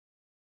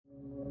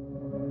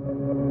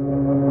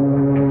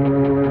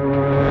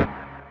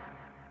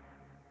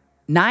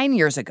9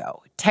 years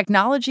ago,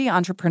 technology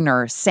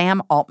entrepreneur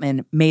Sam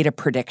Altman made a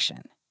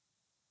prediction.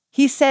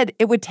 He said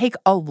it would take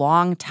a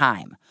long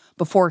time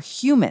before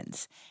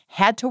humans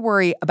had to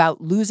worry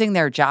about losing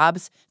their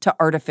jobs to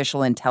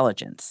artificial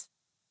intelligence.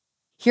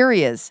 Here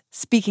he is,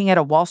 speaking at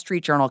a Wall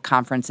Street Journal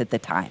conference at the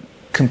time.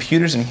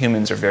 Computers and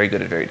humans are very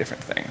good at very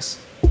different things.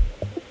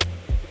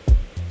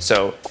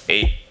 So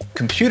a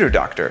computer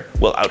doctor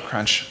will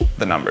outcrunch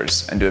the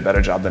numbers and do a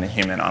better job than a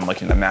human on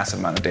looking at a massive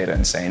amount of data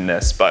and saying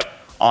this. But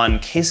on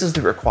cases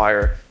that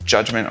require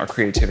judgment or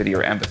creativity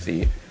or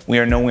empathy, we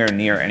are nowhere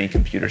near any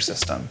computer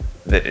system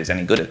that is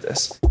any good at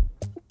this.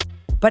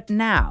 But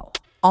now,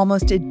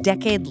 almost a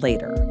decade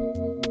later,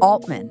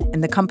 Altman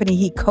and the company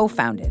he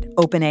co-founded,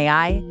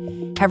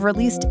 OpenAI, have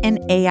released an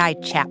AI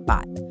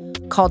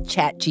chatbot called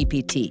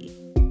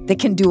ChatGPT that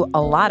can do a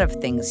lot of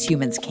things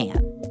humans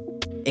can't.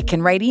 It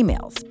can write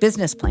emails,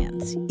 business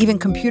plans, even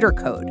computer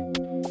code,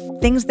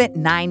 things that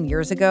 9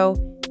 years ago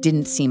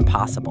didn't seem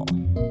possible.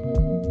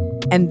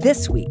 And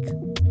this week,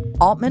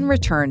 Altman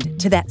returned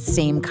to that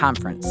same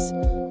conference,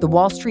 the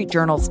Wall Street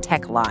Journal's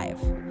Tech Live,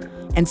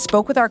 and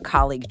spoke with our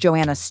colleague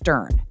Joanna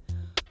Stern,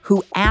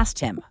 who asked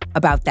him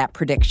about that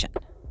prediction.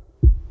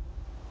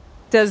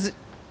 Does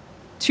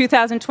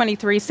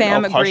 2023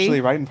 Sam agree?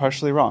 Partially right and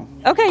partially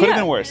wrong. Okay, Could have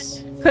been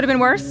worse. Could have been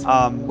worse?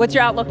 What's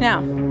your outlook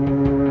now?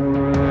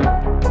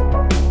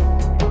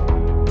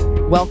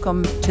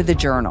 Welcome to The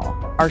Journal,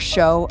 our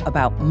show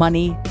about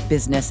money,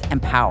 business, and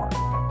power.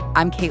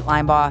 I'm Kate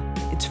Linebaugh.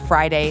 It's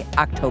Friday,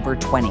 October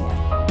 20th.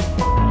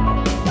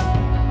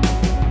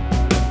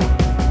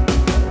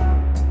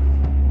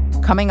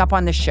 Coming up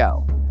on the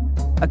show,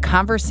 a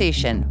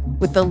conversation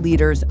with the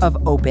leaders of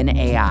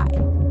OpenAI.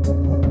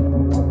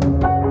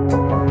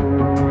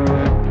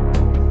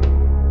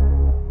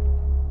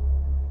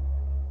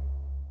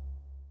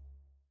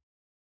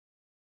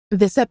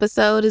 This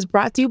episode is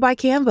brought to you by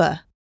Canva.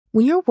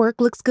 When your work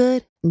looks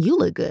good, you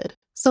look good.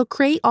 So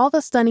create all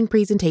the stunning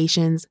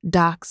presentations,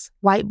 docs,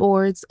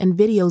 whiteboards, and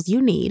videos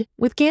you need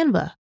with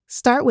Canva.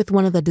 Start with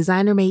one of the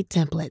designer-made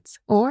templates,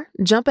 or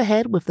jump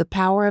ahead with the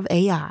power of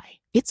AI.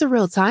 It's a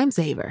real time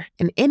saver,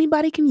 and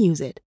anybody can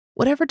use it.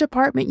 Whatever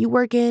department you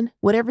work in,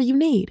 whatever you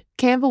need,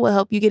 Canva will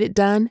help you get it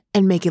done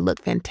and make it look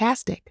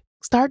fantastic.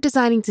 Start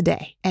designing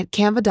today at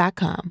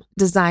canva.com.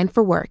 Design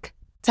for work.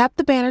 Tap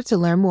the banner to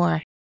learn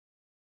more.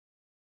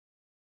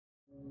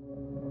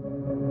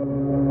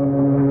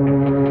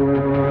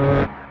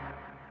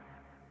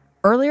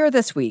 Earlier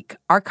this week,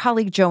 our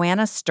colleague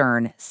Joanna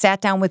Stern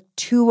sat down with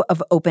two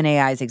of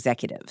OpenAI's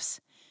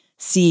executives,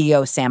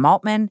 CEO Sam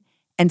Altman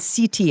and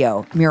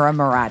CTO Mira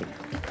Murati.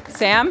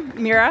 Sam,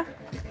 Mira.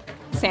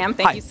 Sam,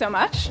 thank Hi. you so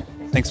much.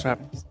 Thanks for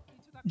having us.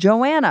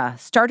 Joanna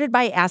started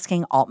by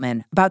asking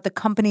Altman about the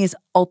company's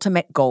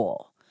ultimate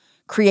goal,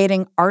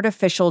 creating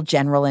artificial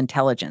general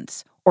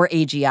intelligence, or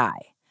AGI,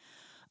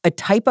 a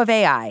type of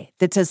AI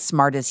that's as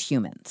smart as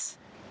humans.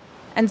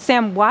 And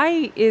Sam,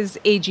 why is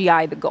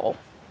AGI the goal?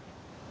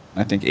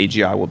 I think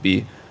AGI will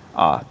be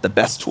the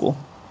best tool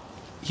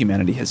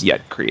humanity has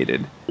yet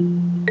created.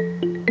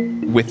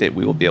 With it,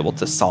 we will be able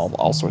to solve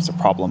all sorts of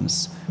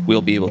problems.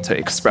 We'll be able to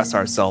express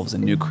ourselves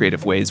in new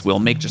creative ways. We'll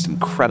make just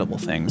incredible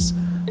things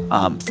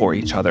for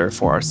each other,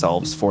 for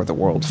ourselves, for the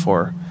world,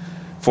 for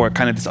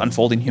kind of this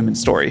unfolding human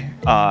story.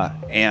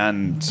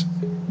 And,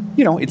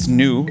 you know, it's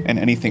new, and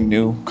anything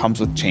new comes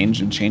with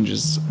change, and change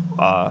is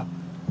not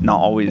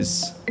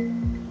always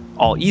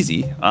all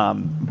easy,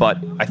 but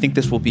I think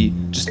this will be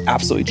just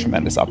absolutely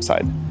tremendous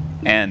upside.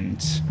 And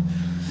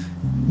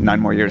 9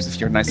 more years, if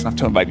you're nice enough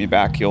to invite me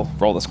back, you'll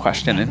roll this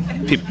question,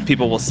 and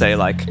people will say,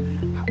 like,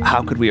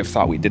 how could we have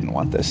thought we didn't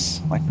want this?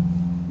 Like,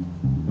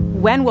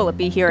 When will it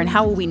be here, and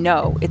how will we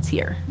know it's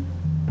here?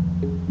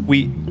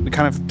 we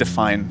kind of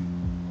define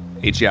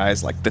AGI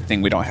as like the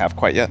thing we don't have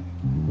quite yet.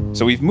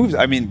 So we've moved.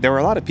 I mean, there were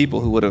a lot of people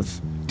who would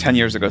have 10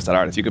 years ago said,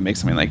 all right, if you could make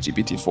something like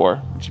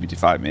GPT-4,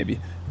 GPT-5 maybe,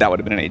 that would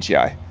have been an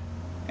AGI.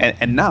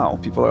 And now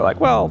people are like,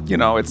 well, you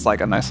know, it's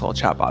like a nice little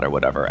chatbot or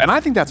whatever. And I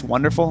think that's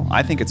wonderful.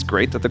 I think it's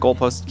great that the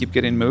goalposts keep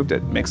getting moved.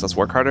 It makes us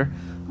work harder.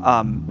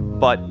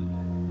 But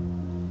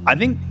I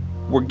think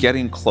we're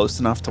getting close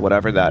enough to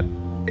whatever that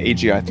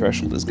AGI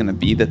threshold is going to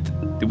be that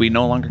we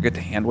no longer get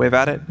to hand wave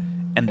at it,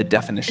 and the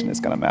definition is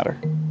going to matter.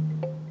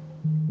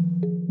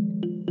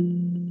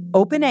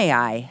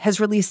 OpenAI has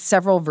released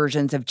several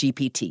versions of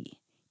GPT,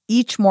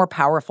 each more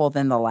powerful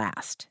than the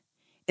last.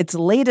 Its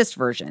latest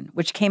version,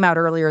 which came out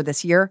earlier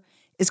this year,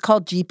 is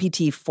called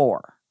GPT-4.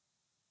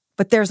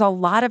 But there's a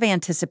lot of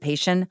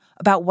anticipation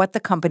about what the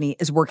company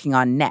is working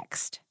on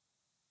next.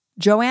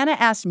 Joanna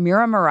asked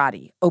Mira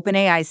Murati,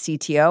 OpenAI's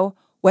CTO,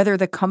 whether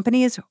the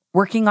company is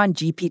working on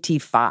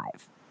GPT-5.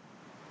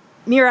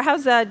 Mira,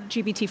 how's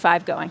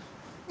GPT-5 going?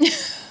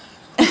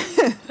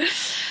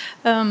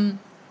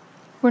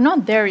 We're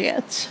not there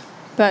yet,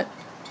 but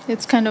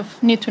it's kind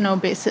of need-to-know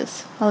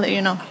basis. I'll let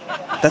you know.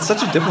 That's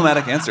such a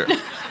diplomatic answer.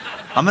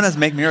 I'm going to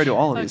make Mira do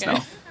all of these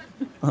now.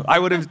 I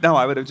would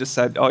have just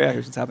said, oh yeah,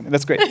 here's what's happening.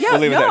 That's great. We'll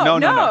leave it there.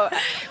 No.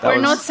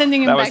 We're not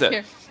sending him back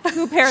here.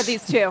 Who paired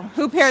these two?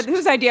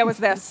 Whose idea was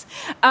this?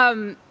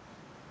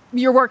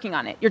 you're working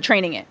on it. You're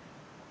training it.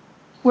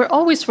 We're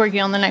always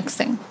working on the next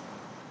thing.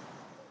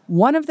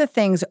 One of the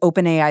things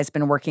OpenAI's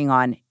been working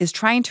on is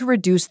trying to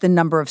reduce the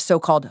number of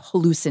so-called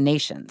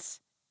hallucinations.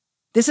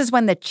 This is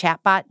when the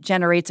chatbot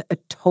generates a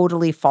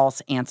totally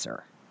false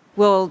answer.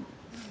 Will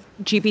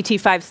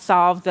GPT-5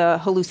 solve the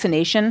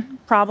hallucination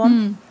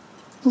problem?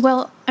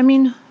 Well, I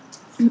mean,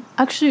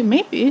 actually,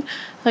 maybe.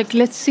 Like,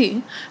 let's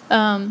see.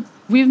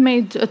 We've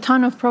made a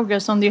ton of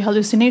progress on the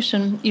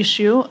hallucination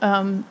issue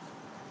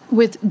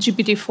with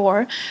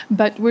GPT-4,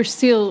 but we're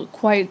still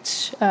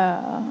quite,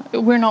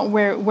 we're not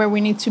where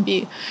we need to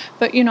be.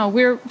 But,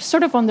 we're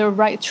sort of on the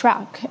right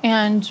track.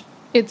 And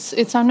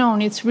it's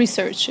unknown, it's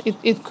research.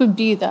 It could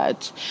be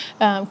that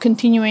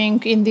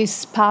continuing in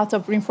this path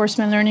of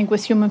reinforcement learning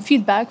with human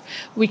feedback,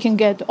 we can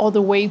get all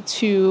the way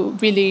to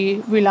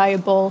really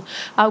reliable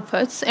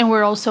outputs. And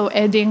we're also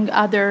adding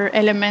other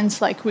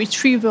elements like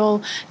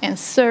retrieval and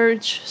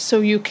search, so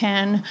you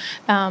can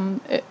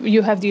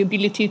you have the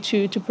ability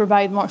to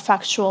provide more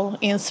factual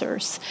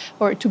answers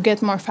or to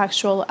get more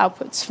factual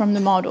outputs from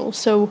the model.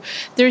 So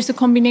there's a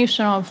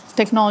combination of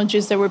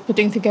technologies that we're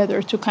putting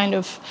together to kind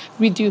of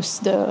reduce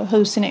the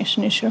hallucination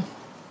issue.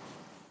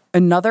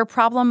 Another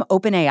problem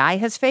OpenAI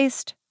has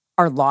faced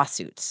are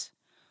lawsuits.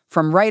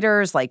 From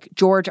writers like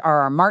George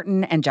R.R.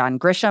 Martin and John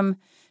Grisham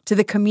to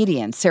the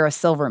comedian Sarah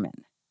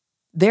Silverman.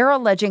 They're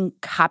alleging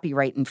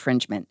copyright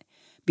infringement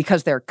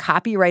because their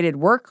copyrighted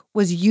work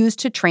was used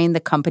to train the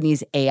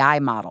company's AI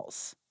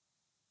models.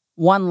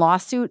 One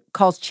lawsuit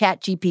calls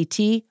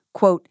ChatGPT,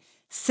 quote,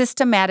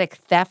 systematic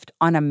theft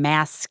on a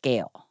mass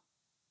scale.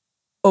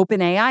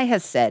 OpenAI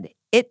has said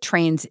it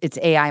trains its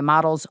AI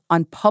models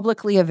on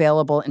publicly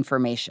available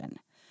information.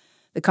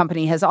 The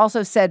company has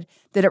also said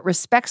that it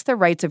respects the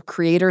rights of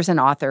creators and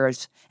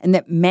authors and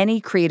that many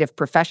creative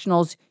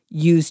professionals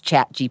use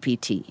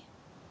ChatGPT.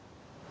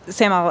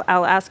 Sam,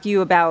 I'll ask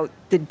you about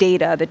the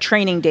data, the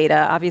training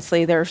data.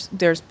 Obviously, there's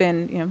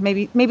been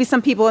maybe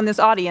some people in this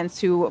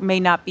audience who may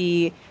not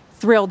be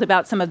thrilled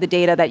about some of the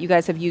data that you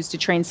guys have used to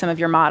train some of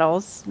your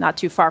models. Not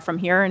too far from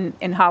here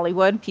in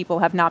Hollywood, people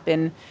have not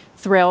been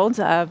thrilled.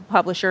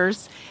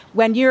 Publishers,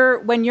 when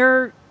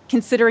you're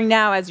considering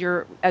now as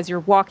you're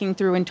walking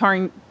through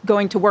and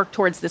going to work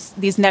towards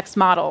these next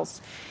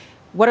models,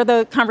 what are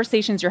the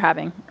conversations you're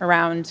having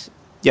around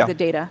the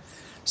data?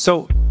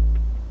 So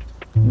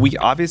we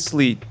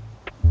obviously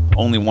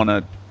only want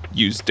to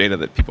use data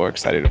that people are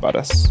excited about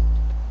us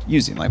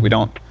using. Like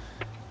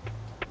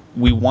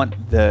we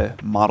want the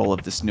model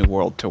of this new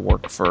world to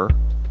work for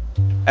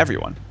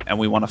everyone. And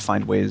we want to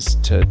find ways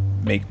to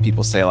make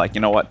people say, like,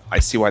 you know what, I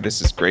see why this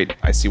is great.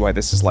 I see why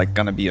this is like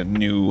going to be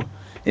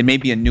it may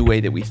be a new way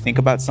that we think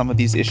about some of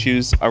these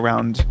issues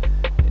around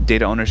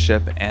data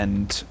ownership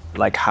and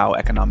like how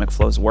economic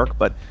flows work.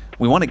 But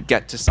we want to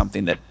get to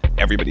something that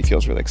everybody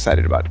feels really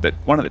excited about. But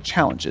one of the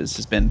challenges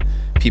has been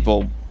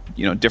people,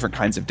 different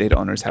kinds of data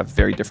owners have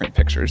very different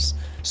pictures.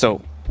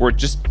 So we're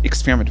just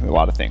experimenting with a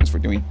lot of things. We're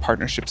doing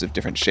partnerships of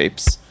different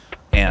shapes.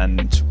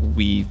 And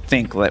we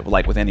think that,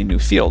 like with any new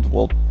field,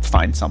 we'll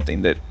find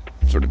something that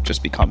sort of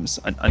just becomes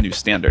a new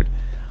standard.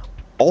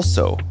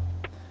 Also,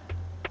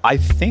 I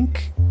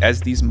think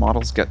as these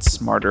models get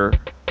smarter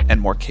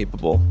and more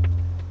capable,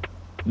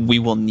 we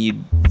will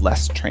need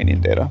less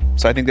training data.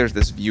 So I think there's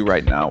this view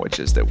right now, which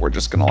is that we're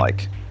just going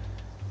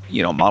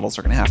to models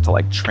are going to have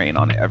to train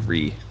on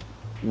every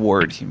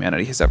word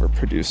humanity has ever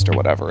produced or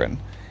whatever. And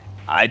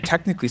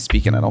technically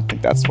speaking, I don't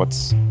think that's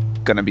what's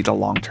going to be the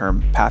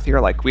long-term path here.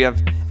 Like, we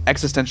have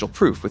existential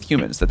proof with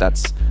humans that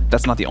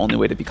that's not the only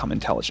way to become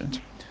intelligent.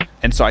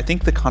 And so I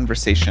think the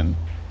conversation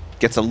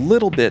gets a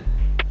little bit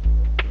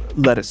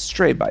led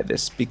astray by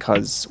this,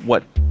 because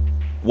what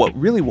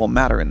really will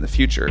matter in the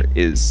future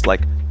is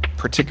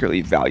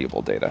particularly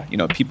valuable data.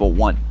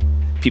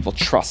 People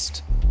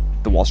trust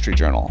the Wall Street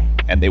Journal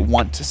and they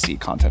want to see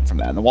content from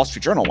that. And the Wall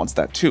Street Journal wants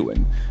that too.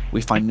 And we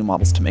find new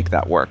models to make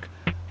that work.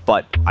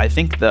 But I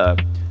think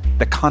the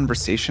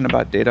conversation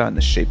about data and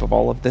the shape of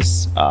all of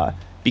this,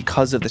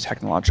 because of the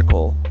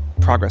technological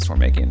progress we're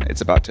making,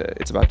 it's about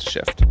to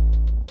shift.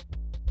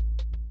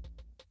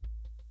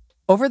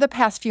 Over the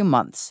past few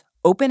months,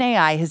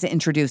 OpenAI has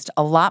introduced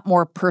a lot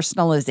more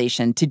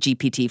personalization to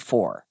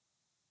GPT-4.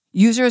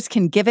 Users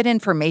can give it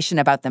information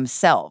about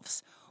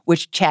themselves,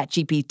 which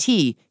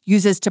ChatGPT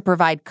uses to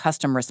provide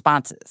custom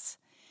responses.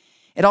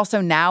 It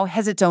also now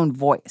has its own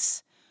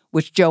voice,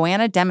 which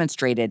Joanna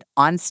demonstrated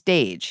on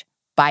stage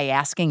by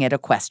asking it a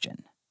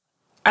question.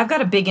 I've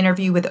got a big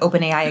interview with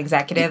OpenAI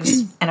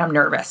executives, and I'm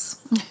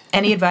nervous.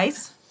 Any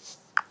advice?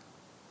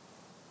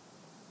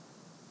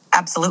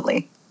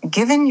 Absolutely.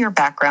 Given your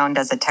background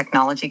as a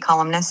technology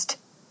columnist,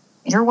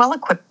 you're well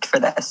equipped for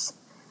this.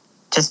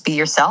 Just be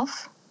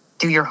yourself,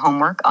 do your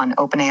homework on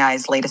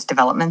OpenAI's latest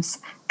developments,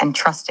 and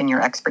trust in your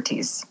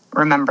expertise.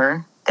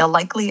 Remember, they'll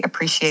likely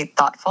appreciate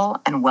thoughtful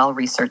and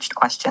well-researched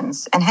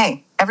questions. And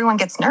hey, everyone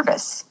gets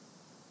nervous.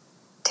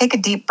 Take a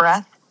deep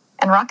breath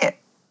and rock it.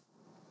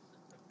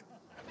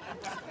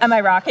 Am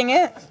I rocking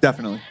it?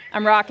 Definitely.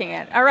 I'm rocking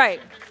it. All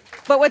right.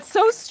 But what's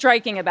so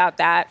striking about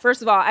that,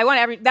 first of all,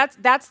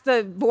 that's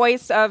the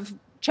voice of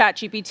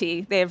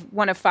ChatGPT. They have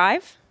one of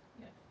 5.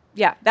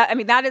 Yeah,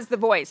 that is the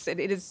voice.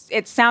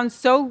 It sounds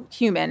so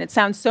human. It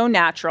sounds so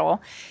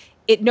natural.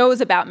 It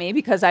knows about me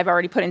because I've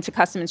already put into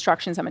custom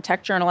instructions. I'm a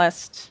tech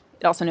journalist.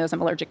 It also knows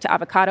I'm allergic to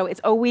avocado.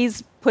 It's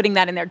always putting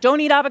that in there. Don't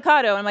eat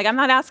avocado. I'm like, I'm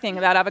not asking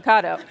about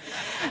avocado.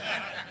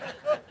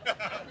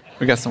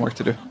 We got some work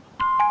to do.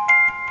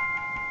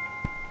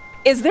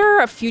 Is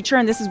there a future,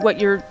 and this is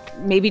what you're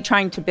maybe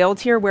trying to build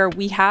here, where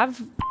we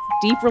have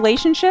deep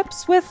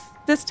relationships with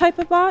this type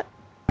of bot?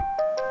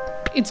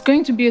 It's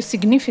going to be a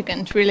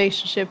significant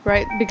relationship,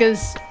 right?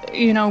 Because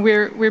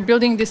we're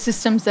building these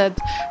systems that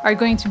are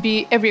going to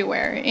be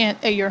everywhere,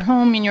 at your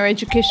home, in your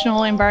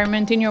educational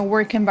environment, in your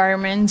work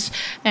environment,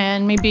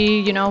 and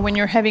maybe when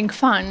you're having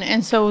fun.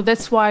 And so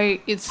that's why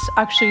it's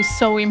actually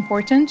so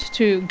important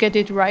to get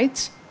it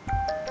right.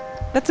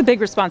 That's a big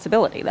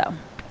responsibility, though.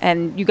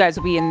 And you guys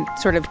will be in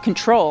sort of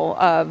control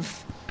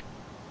of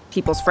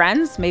people's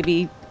friends.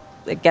 Maybe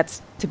it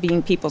gets to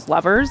being people's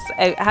lovers.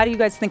 How do you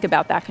guys think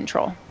about that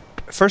control?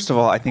 First of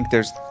all, I think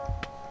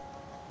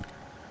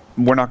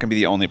we're not going to be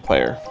the only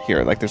player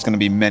here. Like, there's going to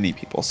be many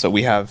people. So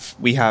we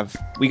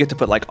get to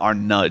put like our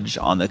nudge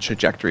on the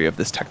trajectory of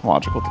this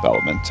technological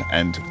development,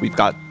 and we've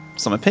got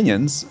some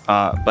opinions.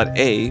 But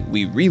A,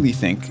 we really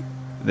think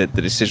that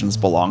the decisions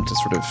belong to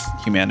sort of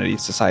humanity,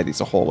 society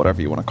as a whole,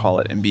 whatever you want to call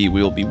it. And B,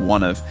 we will be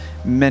one of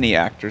many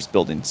actors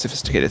building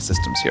sophisticated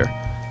systems here.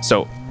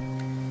 So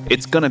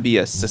it's going to be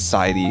a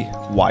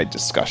society-wide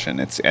discussion.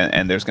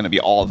 And there's going to be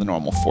all the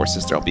normal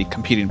forces. There'll be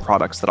competing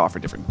products that offer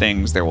different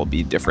things. There will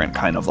be different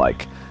kind of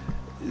like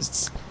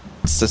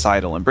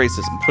societal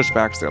embraces and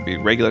pushbacks. There'll be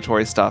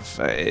regulatory stuff.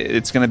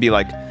 It's going to be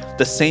like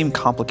the same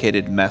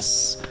complicated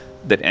mess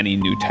that any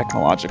new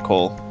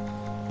technological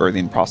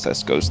birthing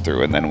process goes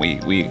through. And then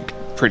we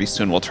pretty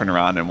soon we'll turn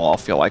around and we'll all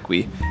feel like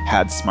we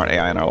had smart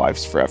AI in our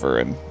lives forever.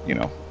 And,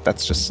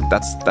 that's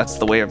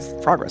the way of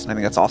progress. And I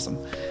think that's awesome.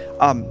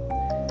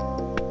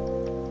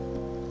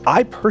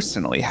 I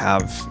personally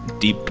have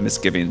deep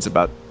misgivings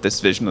about this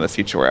vision of the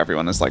future where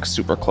everyone is like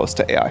super close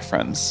to AI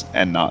friends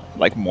and not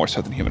like more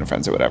so than human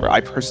friends or whatever.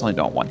 I personally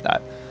don't want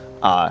that.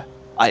 I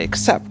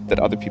accept that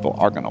other people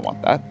are going to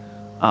want that.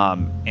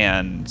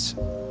 And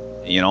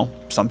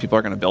some people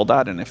are going to build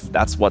that. And if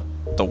that's what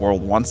the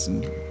world wants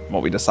and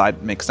what we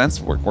decide makes sense,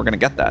 we're going to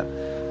get that.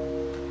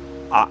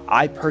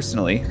 I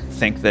personally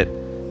think that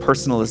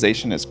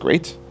personalization is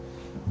great.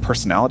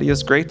 Personality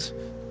is great.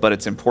 But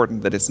it's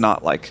important that it's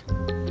not like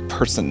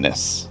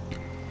personness,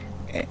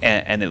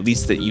 and at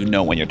least that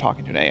when you're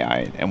talking to an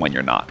AI and when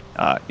you're not.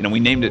 We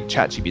named it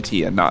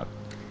ChatGPT and not,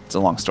 it's a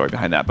long story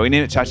behind that, but we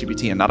named it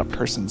ChatGPT and not a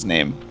person's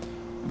name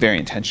very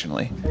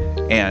intentionally.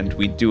 And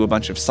we do a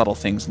bunch of subtle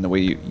things in the way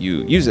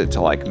you use it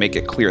to like make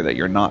it clear that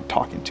you're not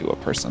talking to a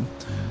person.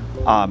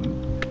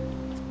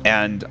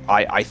 And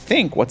I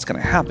think what's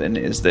going to happen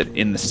is that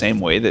in the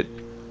same way that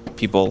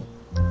people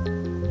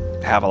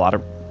have a lot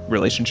of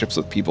relationships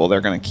with people,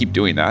 they're going to keep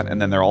doing that.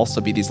 And then there'll also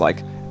be these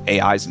like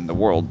AIs in the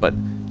world, but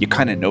you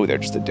kind of know they're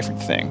just a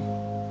different thing.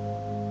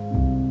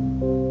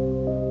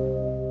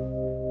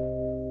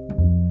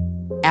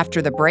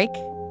 After the break,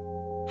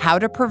 how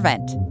to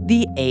prevent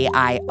the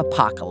AI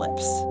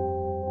apocalypse.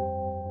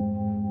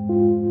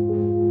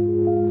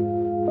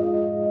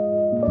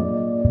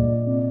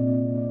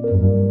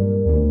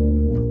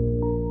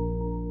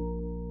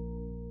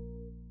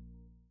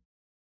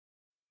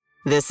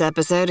 This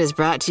episode is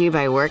brought to you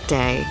by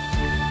Workday.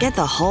 Get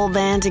the whole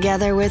band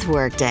together with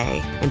Workday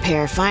and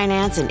pair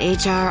finance and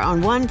HR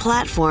on one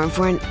platform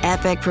for an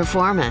epic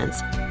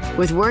performance.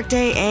 With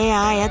Workday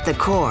AI at the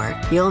core,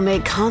 you'll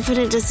make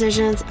confident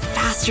decisions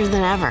faster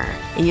than ever,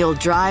 and you'll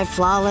drive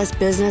flawless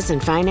business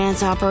and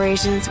finance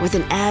operations with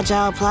an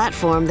agile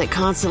platform that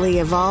constantly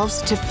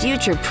evolves to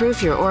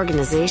future-proof your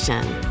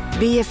organization.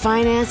 Be a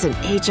finance and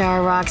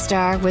HR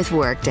rockstar with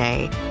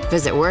Workday.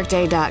 Visit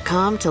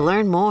Workday.com to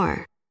learn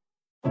more.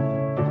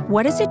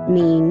 What does it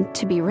mean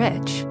to be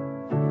rich?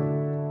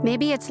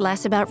 Maybe it's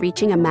less about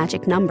reaching a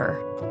magic number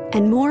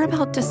and more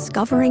about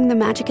discovering the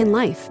magic in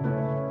life.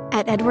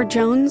 At Edward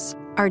Jones,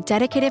 our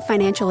dedicated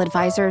financial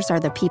advisors are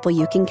the people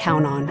you can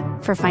count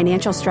on for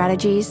financial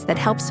strategies that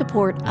help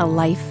support a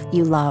life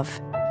you love.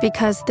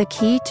 Because the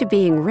key to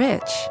being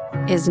rich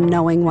is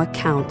knowing what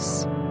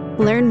counts.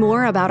 Learn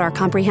more about our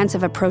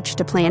comprehensive approach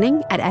to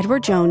planning at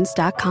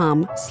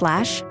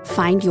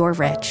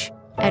edwardjones.com/findyourrich.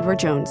 Edward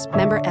Jones,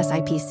 member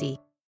SIPC.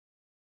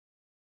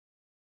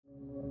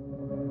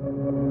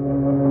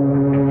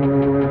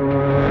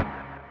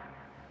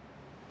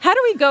 How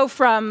do we go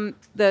from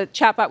the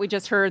chatbot we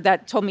just heard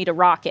that told me to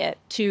rock it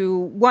to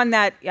one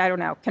that, I don't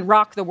know, can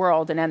rock the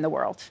world and end the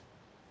world?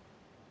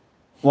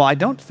 Well, I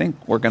don't think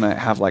we're going to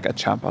have like a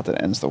chatbot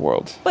that ends the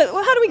world. But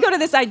how do we go to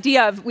this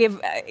idea of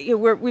we've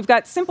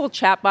got simple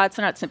chatbots?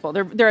 They're not simple.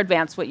 They're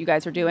advanced, what you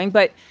guys are doing.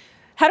 But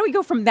how do we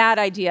go from that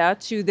idea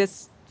to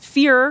this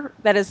fear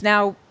that is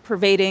now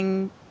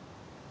pervading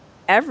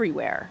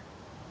everywhere?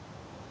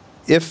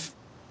 If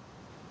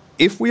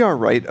we are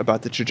right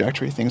about the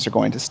trajectory things are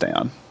going to stay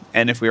on,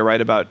 and if we are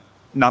right about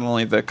not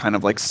only the kind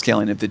of like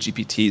scaling of the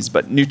GPTs,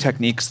 but new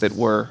techniques that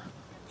we're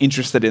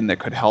interested in that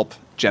could help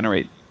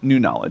generate new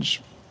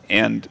knowledge.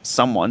 And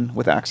someone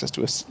with access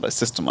to a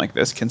system like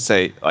this can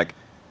say, like,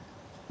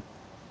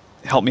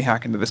 help me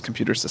hack into this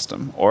computer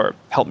system, or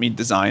help me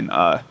design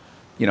a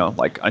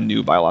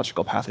new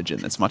biological pathogen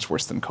that's much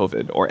worse than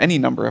COVID, or any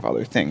number of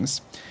other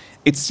things.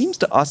 It seems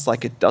to us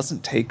like it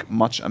doesn't take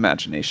much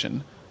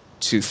imagination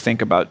to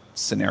think about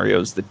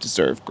scenarios that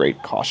deserve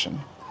great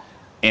caution.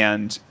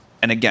 And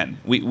again,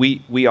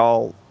 we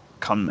all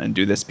come and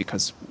do this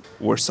because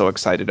we're so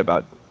excited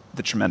about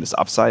the tremendous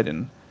upside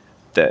and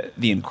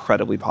the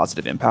incredibly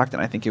positive impact.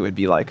 And I think it would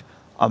be like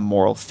a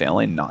moral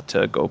failing not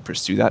to go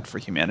pursue that for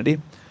humanity.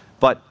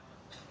 But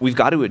we've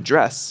got to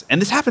address,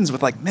 and this happens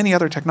with like many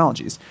other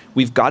technologies,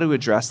 we've got to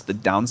address the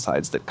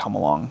downsides that come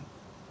along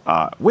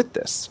with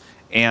this.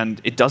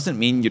 And it doesn't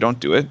mean you don't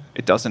do it.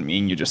 It doesn't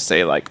mean you just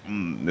say like,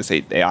 this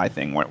AI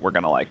thing, we're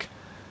gonna like,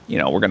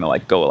 we're gonna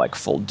like go like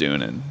full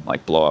Dune and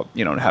like blow up,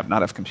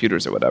 not have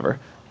computers or whatever.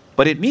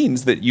 But it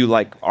means that you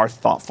like are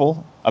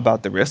thoughtful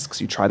about the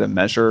risks. You try to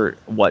measure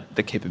what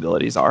the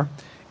capabilities are,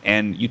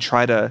 and you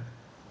try to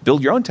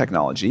build your own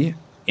technology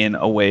in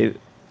a way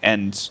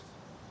and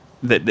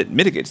that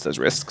mitigates those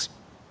risks.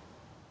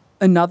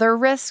 Another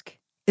risk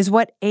is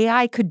what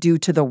AI could do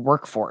to the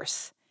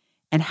workforce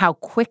and how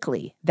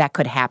quickly that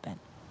could happen.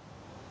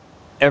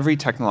 Every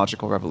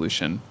technological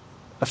revolution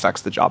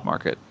affects the job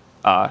market.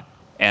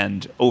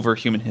 And over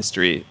human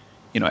history,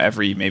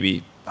 every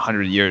maybe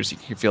 100 years, you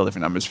can feel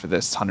different numbers for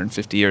this,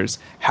 150 years,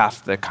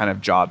 half the kind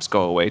of jobs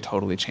go away,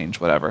 totally change,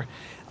 whatever.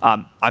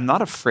 I'm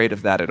not afraid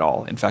of that at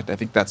all. In fact, I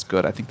think that's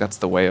good. I think that's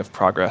the way of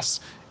progress,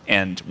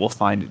 and we'll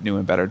find new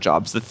and better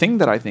jobs. The thing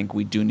that I think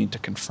we do need to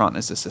confront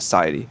as a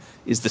society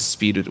is the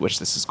speed at which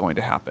this is going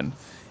to happen.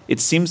 It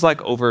seems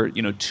like over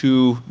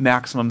 2,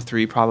 maximum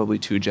 3, probably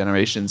 2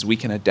 generations,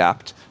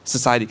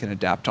 society can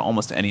adapt to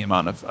almost any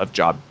amount of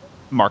job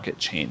market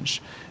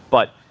change.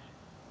 But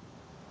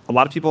a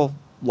lot of people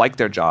like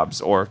their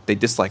jobs, or they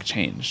dislike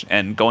change.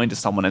 And going to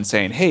someone and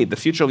saying, hey, the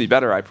future will be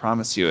better, I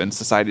promise you, and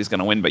society's going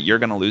to win, but you're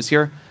going to lose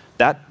here,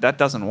 that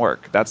doesn't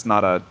work. That's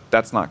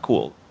not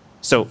cool.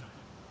 So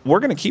we're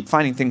going to keep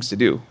finding things to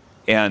do.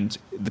 And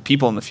the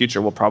people in the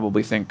future will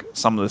probably think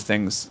some of the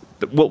things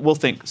we'll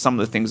think some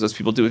of the things those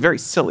people do are very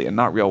silly and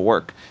not real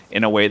work,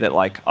 in a way that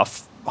like a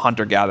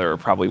hunter-gatherer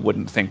probably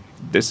wouldn't think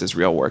this is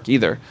real work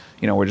either.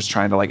 We're just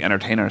trying to like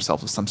entertain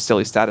ourselves with some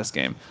silly status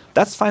game.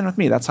 That's fine with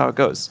me. That's how it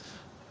goes.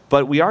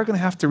 But we are going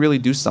to have to really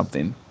do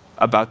something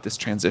about this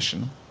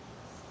transition.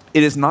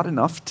 It is not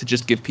enough to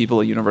just give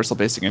people a universal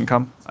basic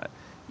income.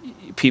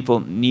 People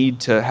need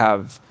to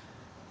have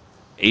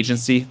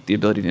agency, the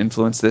ability to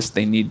influence this.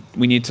 We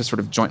need to sort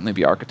of jointly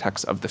be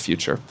architects of the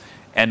future.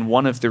 And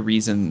one of the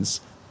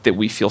reasons that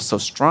we feel so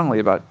strongly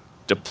about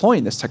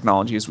deploying this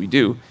technology as we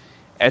do,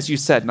 as you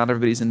said, not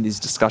everybody's in these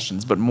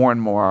discussions, but more and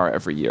more are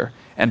every year.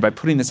 And by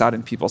putting this out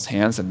in people's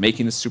hands and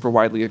making this super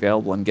widely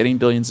available and getting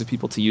billions of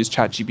people to use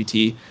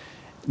ChatGPT,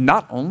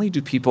 not only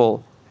do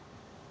people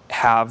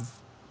have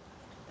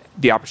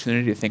the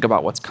opportunity to think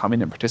about what's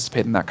coming and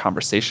participate in that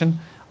conversation,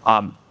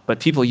 but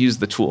people use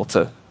the tool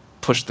to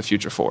push the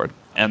future forward.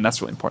 And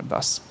that's really important to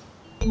us.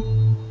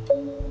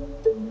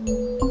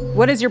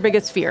 What is your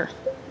biggest fear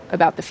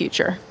about the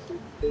future?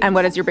 And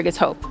what is your biggest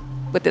hope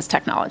with this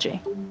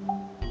technology?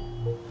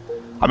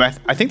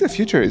 I think the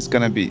future is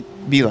going to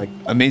be like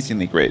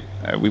amazingly great.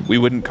 We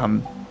wouldn't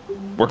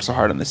work so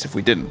hard on this if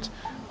we didn't.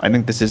 I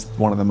think this is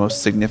one of the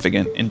most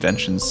significant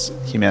inventions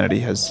humanity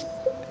has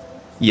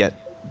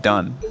yet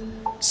done.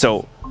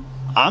 So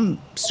I'm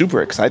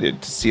super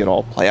excited to see it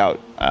all play out.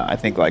 I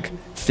think like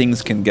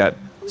things can get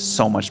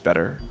so much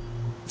better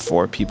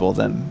for people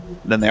than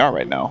they are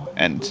right now,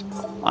 and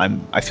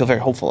I feel very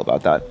hopeful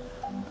about that.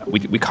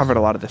 We covered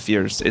a lot of the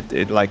fears.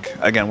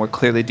 Again, we're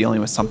clearly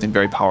dealing with something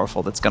very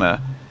powerful that's going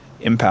to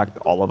impact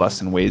all of us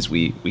in ways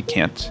we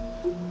can't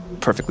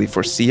perfectly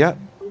foresee yet.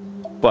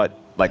 But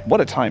like,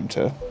 what a time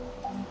to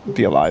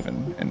be alive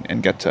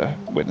and get to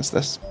witness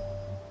this.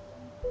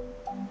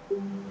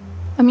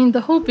 I mean,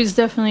 the hope is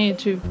definitely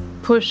to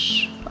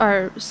push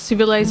our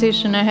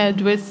civilization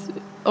ahead with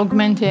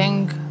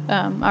augmenting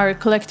our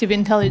collective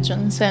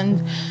intelligence.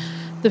 And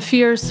the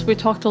fears, we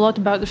talked a lot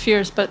about the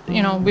fears, but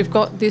we've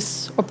got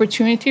this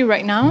opportunity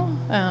right now,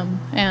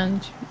 and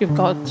you've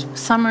got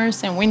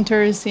summers and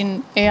winters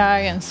in AI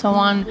and so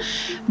on.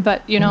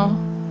 But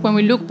when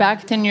we look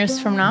back 10 years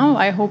from now,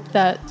 I hope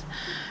that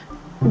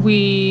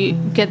we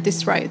get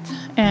this right.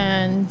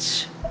 And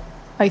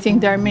I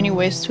think there are many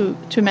ways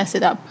to mess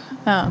it up,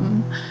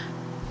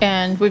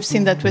 and we've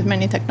seen that with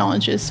many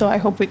technologies. So I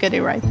hope we get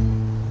it right.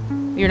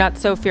 You're not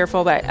so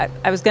fearful, but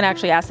I was going to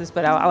actually ask this,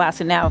 but I'll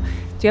ask it now. Do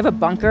you have a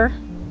bunker?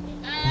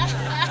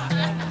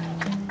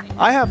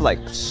 I have like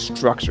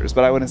structures,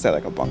 but I wouldn't say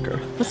like a bunker.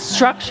 What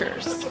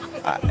structures?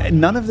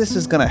 None of this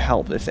is going to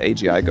help if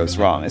AGI goes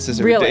wrong. It's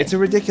a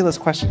ridiculous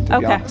question, to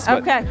be honest.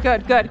 Okay,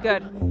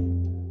 good.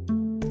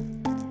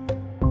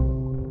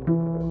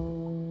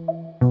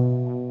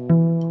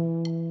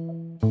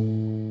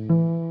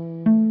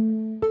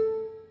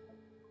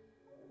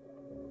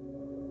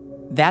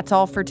 That's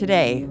all for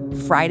today,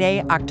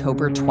 Friday,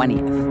 October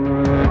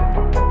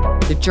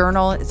 20th. The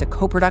Journal is a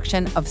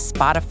co-production of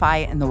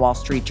Spotify and The Wall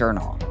Street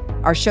Journal.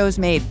 Our show's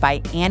made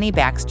by Annie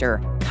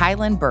Baxter,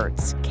 Kylan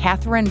Burtz,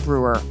 Catherine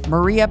Brewer,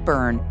 Maria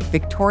Byrne,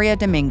 Victoria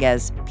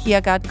Dominguez, Pia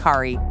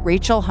Godkari,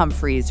 Rachel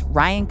Humphreys,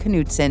 Ryan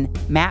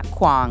Knutson, Matt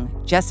Kwong,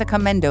 Jessica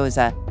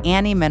Mendoza,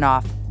 Annie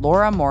Minoff,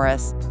 Laura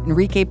Morris,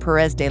 Enrique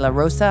Perez de la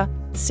Rosa,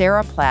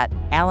 Sarah Platt,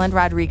 Alan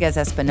Rodriguez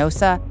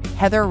Espinosa,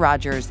 Heather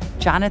Rogers,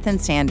 Jonathan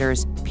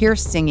Sanders,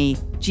 Pierce Singy,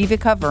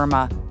 Jivika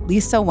Verma,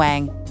 Lisa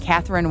Wang,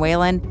 Catherine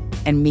Whalen,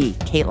 and me,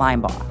 Kate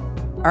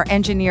Linebaugh. Our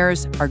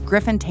engineers are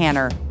Griffin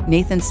Tanner,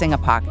 Nathan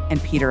Singapok,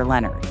 and Peter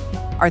Leonard.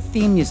 Our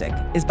theme music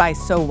is by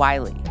So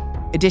Wiley.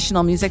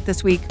 Additional music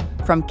this week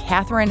from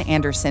Catherine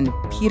Anderson,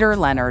 Peter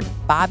Leonard,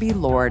 Bobby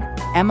Lord,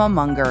 Emma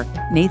Munger,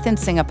 Nathan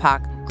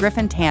Singapok,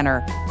 Griffin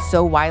Tanner,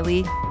 So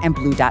Wiley, and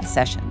Blue Dot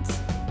Sessions.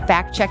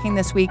 Fact-checking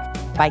this week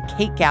by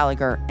Kate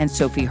Gallagher and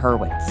Sophie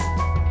Hurwitz.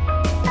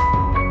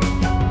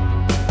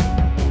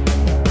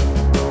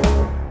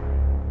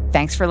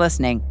 Thanks for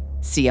listening.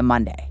 See you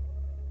Monday.